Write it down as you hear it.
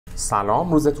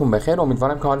سلام، روزتون بخیر.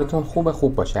 امیدوارم که حالتون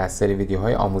خوب باشه. از سری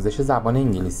ویدیوهای آموزش زبان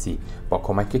انگلیسی با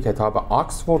کمک کتاب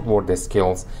آکسفورد ورد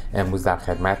اسکیلز امروز در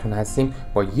خدمتتون هستیم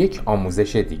با یک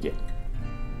آموزش دیگه.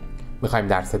 میخوایم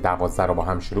درس 12 رو با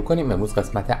هم شروع کنیم. امروز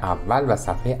قسمت اول و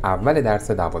صفحه اول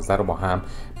درس 12 رو با هم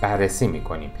بررسی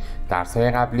میکنیم.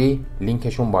 درس‌های قبلی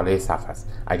لینکشون بالای صفحه است.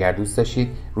 اگر دوست داشتید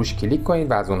روش کلیک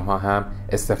کنید و از اونها هم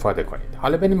استفاده کنید.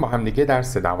 حالا بریم با هم دیگه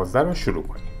درس 12 رو شروع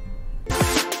کنیم.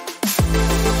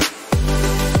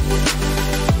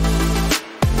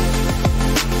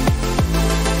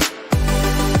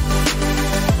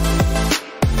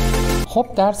 خب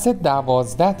درس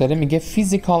 12 داره میگه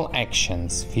physical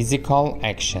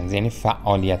actions یعنی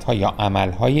فعالیت ها یا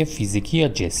عمل های فیزیکی یا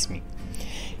جسمی.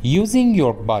 using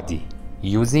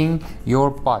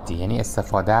your body یعنی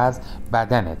استفاده از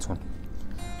بدنتون.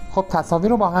 خب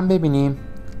تصاویر رو با هم ببینیم.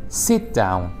 sit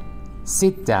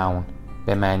down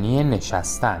به معنی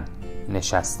نشستن.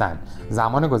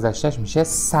 زمان گذشتهش میشه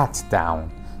sat down.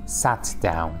 sit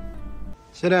down.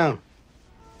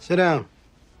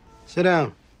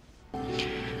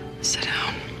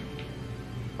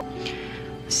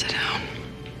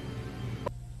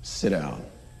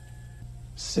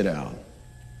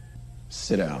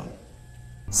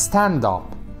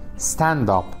 stand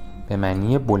up به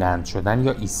معنی بلند شدن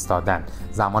یا ایستادن.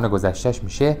 زمان گذشتهش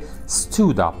میشه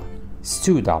stood up.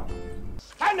 Stand up.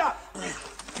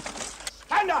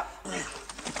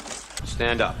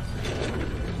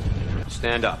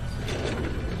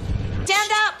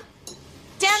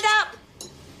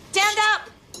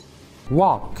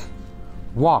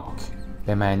 walk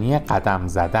به معنی قدم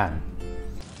زدن.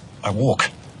 I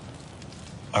walked.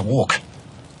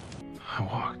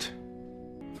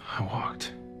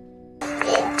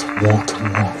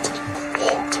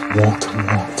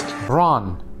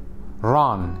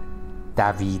 run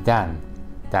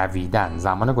دویدن.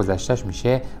 زمان گذشتهش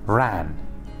میشه ran.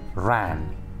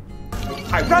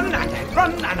 I run and I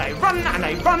run and I run and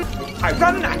I run. I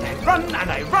run and I run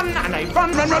and I run and I run. Run.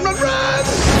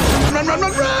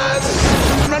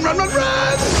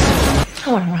 I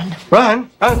wanna run.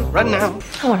 Run now.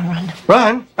 I wanna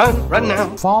run. Run now.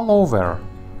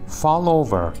 fall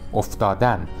over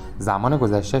افتادن. زمان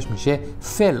گذشتهش میشه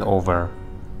fell over.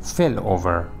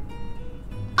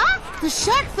 The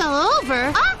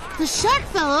shark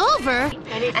fell over.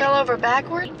 And he fell over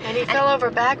backward.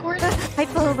 I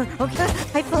fell over. Okay.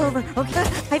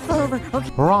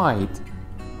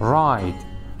 ride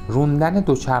روندن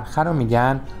دوچرخه رو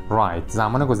میگن ride.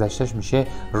 زمان گذشتهش میشه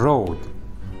road.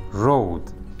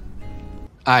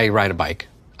 I ride a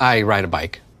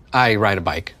bike.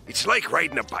 It's like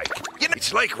riding a bike.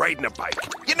 It's like riding a bike.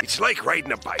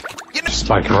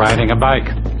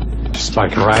 It's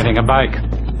like riding a bike.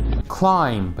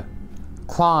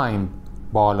 climb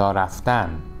بالا رفتن.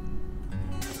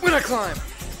 When I climb.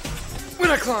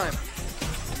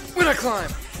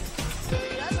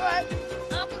 That's right.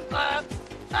 Up the climb.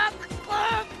 That's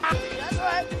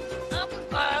right. Up the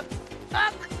climb.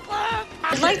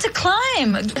 I'd like to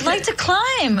climb.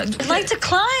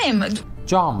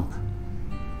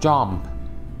 jump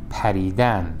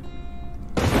پریدن.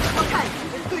 Okay,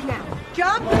 it's good now.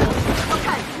 Jump.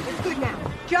 Okay, it's good now.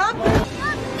 Jump.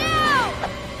 Up now.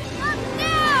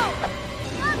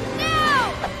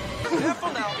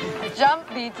 Careful now. Jump,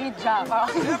 BT, jump.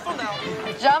 Careful now.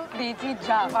 Jump, BT,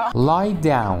 jump.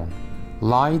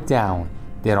 lie down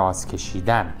دراز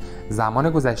کشیدن. زمان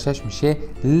گذشتهش میشه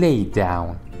lay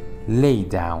down. Lie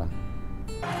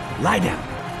down.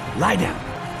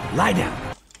 Lay down.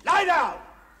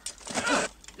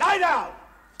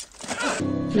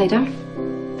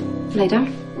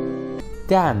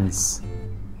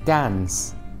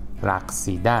 dance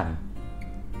رقصیدن.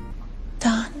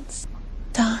 Dance.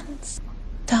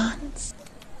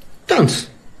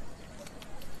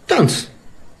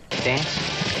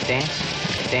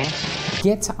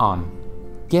 get on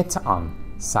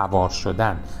سوار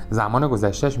شدن. زمان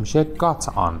گذشتهش میشه got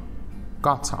on.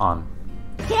 Get on.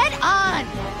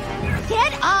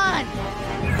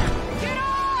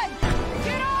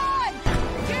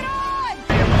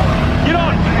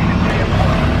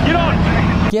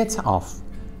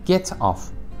 get off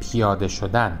پیاده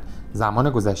شدن. زمان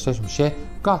گذشتهش میشه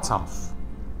got off.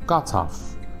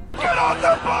 Get on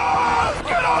the bus!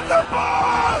 Get off my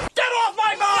bus!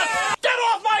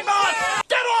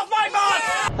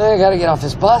 I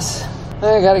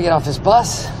gotta get off this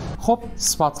bus. خب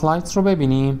spotlight رو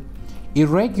ببینیم.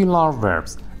 irregular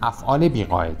verbs افعال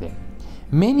بیقاعده.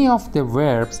 Many of the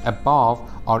verbs above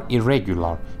are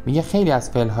irregular. میگه خیلی از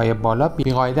فعل‌های بالا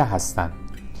بیقاعده هستن.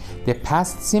 The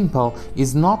past simple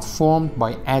is not formed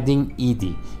by adding ed.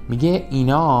 میگه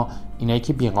اینا اینایی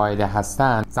که بی‌قاعده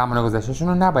هستن زمان گذشتهشون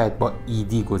رو نباید با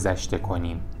ایدی گذشته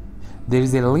کنیم. There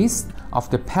is a list of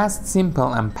the past simple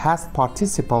and past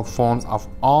participle forms of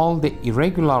all the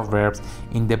irregular verbs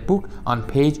in the book on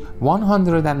page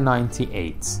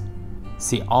 198.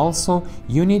 See also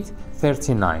Unit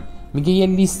 39. میگه یه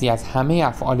لیستی از همه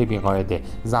افعال بی‌قاعده،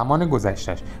 زمان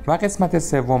گذشتش و قسمت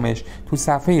سومش تو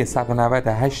صفحه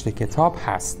 198 کتاب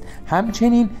هست.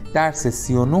 همچنین درس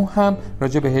 39 هم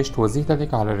راجع بهش توضیح داده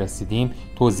که حالا رسیدیم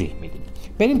توضیح میدیم.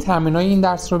 بریم تمرینای این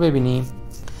درس رو ببینیم.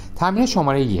 تمرین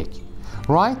شماره 1.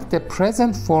 Write the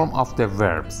present form of the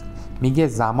verbs. میگه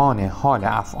زمان حال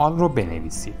افعال رو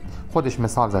بنویسید. خودش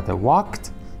مثال زده walked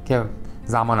که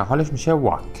زمان حالش میشه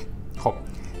walk. خب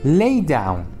lay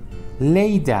down،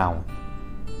 lay down،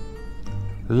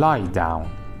 lie down،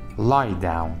 lie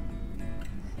down،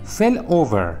 fell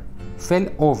over، fell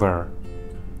over،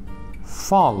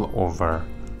 fall over،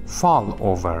 fall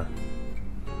over،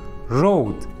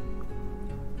 rode،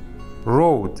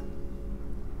 rode،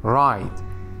 ride،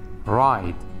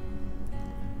 ride،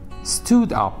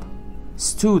 stood up،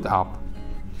 stood up،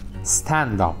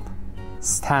 stand up،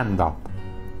 stand up،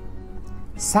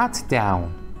 sat down،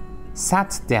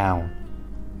 sat down،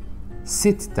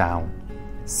 sit down،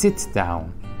 sit down،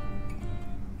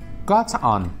 got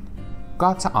on،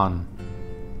 got on،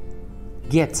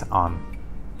 get on،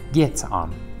 get on،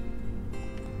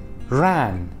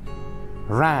 ran،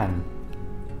 ran،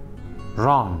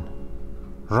 run،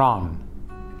 run.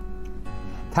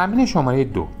 تمرین شماره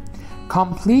 2.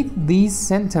 Complete these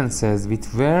sentences with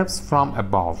verbs from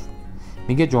above.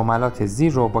 میگه جملات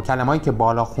زیر رو با کلمه‌ای که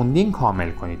بالا خوندین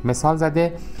کامل کنید. مثال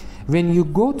زده When you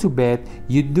go to bed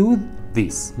you do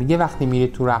this. میگه وقتی میری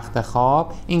تو رخت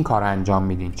خواب این کار انجام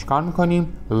میدین. چیکار میکنیم؟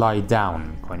 lie down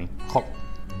میکنیم. خب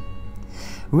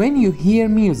When you hear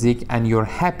music and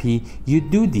you're happy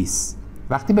you do this.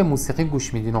 وقتی به موسیقی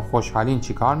گوش میدین و خوشحالین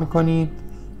چیکار میکنین؟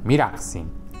 میرقصین.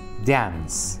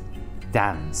 dance،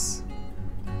 dance.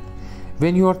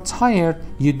 When you're tired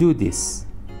you do this.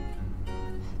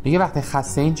 میگه وقتی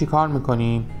خسته این چی کار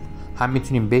میکنیم؟ هم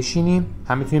میتونیم بشینیم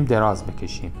هم میتونیم دراز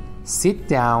بکشیم.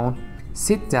 sit down،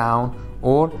 sit down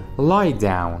or lie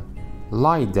down،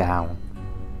 lie down.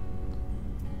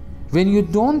 When you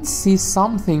don't see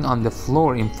something on the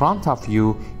floor in front of you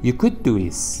you could do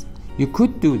this، you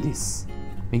could do this.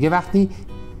 میگه وقتی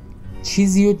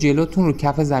چیزی رو جلوتون رو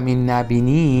کف زمین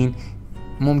نبینین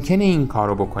ممکنه این کار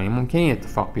رو بکنیم، ممکنه این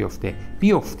اتفاق بیفته،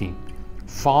 بیفتیم.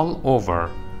 fall over،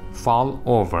 fall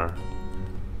over.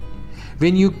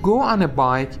 When you go on a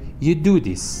bike you do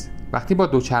this. وقتی با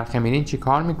دوچرخه میرین چی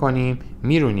کار میکنیم؟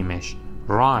 میرونیمش.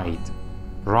 ride،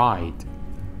 ride.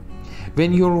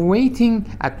 When you're waiting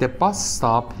at the bus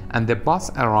stop and the bus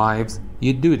arrives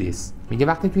you do this. میگه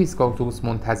وقتی تو ایستگاه اتوبوس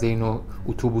منتظرین و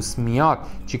اتوبوس میاد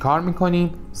چی کار میکنیم؟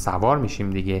 سوار میشیم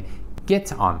دیگه. get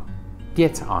on،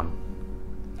 get on.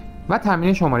 و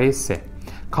تمرین شماره 3.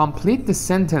 Complete the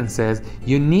sentences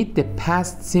you need the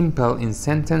past simple in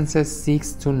sentences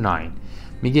 6 to 9.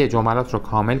 میگه جملات رو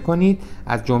کامل کنید.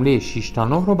 از جمله 6 تا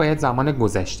 9 رو باید زمان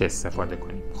گذشته استفاده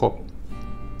کنید. خب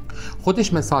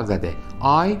خودش مثال زده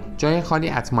I جای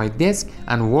خالی at my desk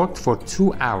and worked for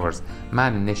 2 hours.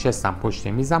 من نشستم پشت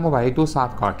میزم و برای 2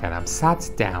 ساعت کار کردم. sat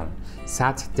down،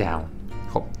 sat down.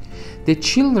 خب The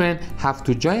children have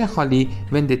to جای خالی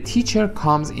when the teacher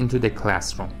comes into the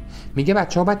classroom. میگه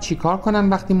بچه‌ها باید چیکار کنن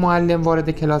وقتی معلم وارد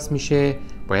کلاس میشه؟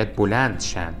 باید بلند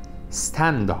شن.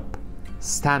 stand up،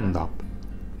 stand up.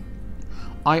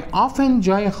 I often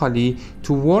جای خالی to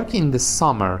work in the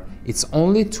summer. It's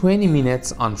only 20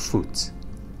 minutes on foot.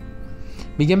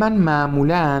 میگه من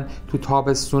معمولاً تو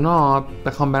تابستونا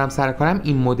بخوام برم سر کارم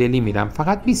این مدلی میرم.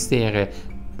 فقط 20 دقیقه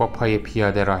با پای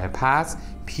پیاده راه. پس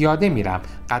پیاده میرم،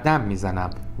 قدم میزنم.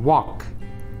 walk،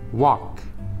 walk.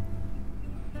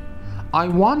 I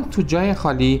want to جای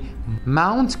خالی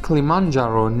Mount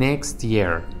Kilimanjaro next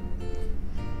year.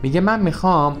 میگه من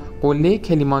میخوام قله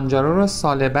کلیمانجارو رو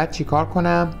سال بعد چیکار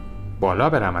کنم؟ بالا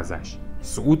برم ازش،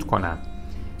 صعود کنم.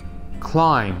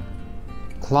 climb،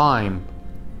 climb.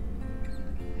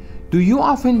 Do you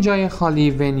often جای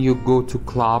خالی when you go to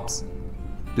clubs؟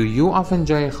 Do you often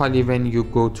جای خالی when you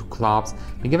go to clubs؟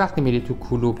 میگه وقتی میری تو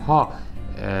کلوب ها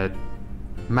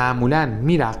معمولاً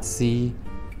میرقصی؟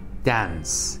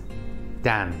 dance،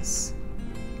 dance.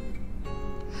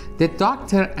 The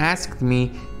doctor asked me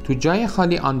to جای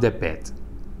خالی on the bed.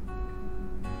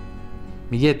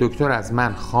 میگه دکتر از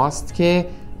من خواست که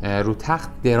رو تخت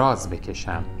دراز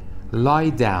بکشم.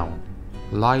 lie down،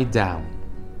 lie down.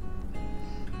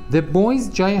 The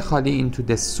boys جای خالی into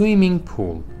the swimming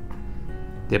pool.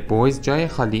 The boys جای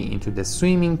خالی into the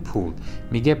swimming pool.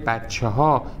 میگه بچه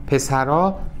ها،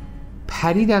 پسرها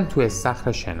پریدن تو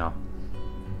استخر شنا.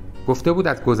 گفته بود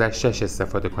از گذشتهش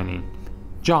استفاده کنین.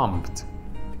 jumped.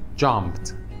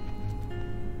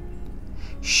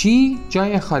 She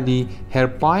جای خالی her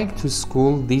bike to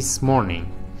school this morning.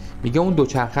 میگه اون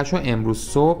دوچرخه‌شو امروز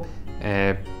صبح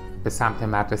به سمت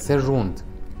مدرسه روند.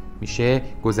 میشه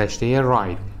گذشته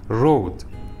ride.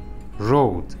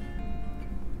 rode.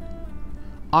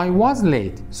 I was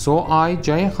late so I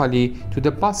جای خالی to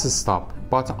the bus stop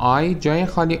but I جای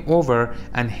خالی over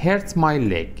and hurt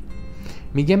my leg.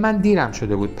 میگه من دیرم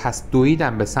شده بود پس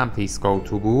دویدم به سمت ایستگاه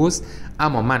اتوبوس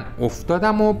اما من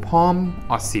افتادم و پام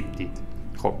آسیب دید.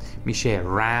 خب میشه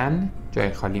ran،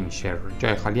 جای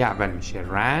خالی اول میشه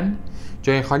ran،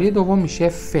 جای خالی دوم میشه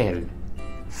fell.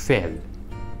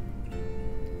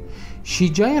 She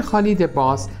جای خالی the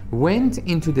bus went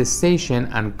into the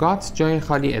station and got جای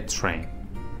خالی a train.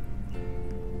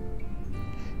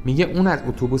 میگه اون از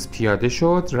اتوبوس پیاده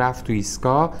شد، رفت تو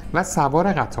ایستگاه و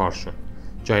سوار قطار شد.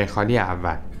 جای خالی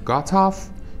اول got off،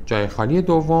 جای خالی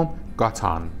دوم got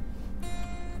on.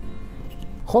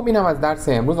 خب اینم از درس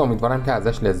امروز. امیدوارم که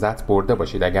ازش لذت برده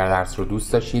باشید. اگر درس رو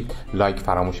دوست داشتید لایک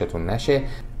فراموشتون نشه،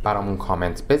 برامون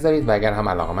کامنت بذارید و اگر هم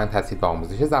علاقه‌مند هستید به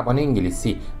آموزش زبان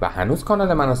انگلیسی و هنوز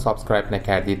کانال منو سابسکرایب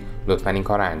نکردید لطفاً این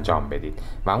کار رو انجام بدید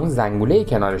و اون زنگوله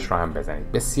کنارش رو هم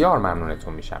بزنید. بسیار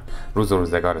ممنونتون میشم. روز و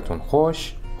روزگارتون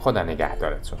خوش. خدا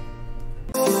نگهدارتون.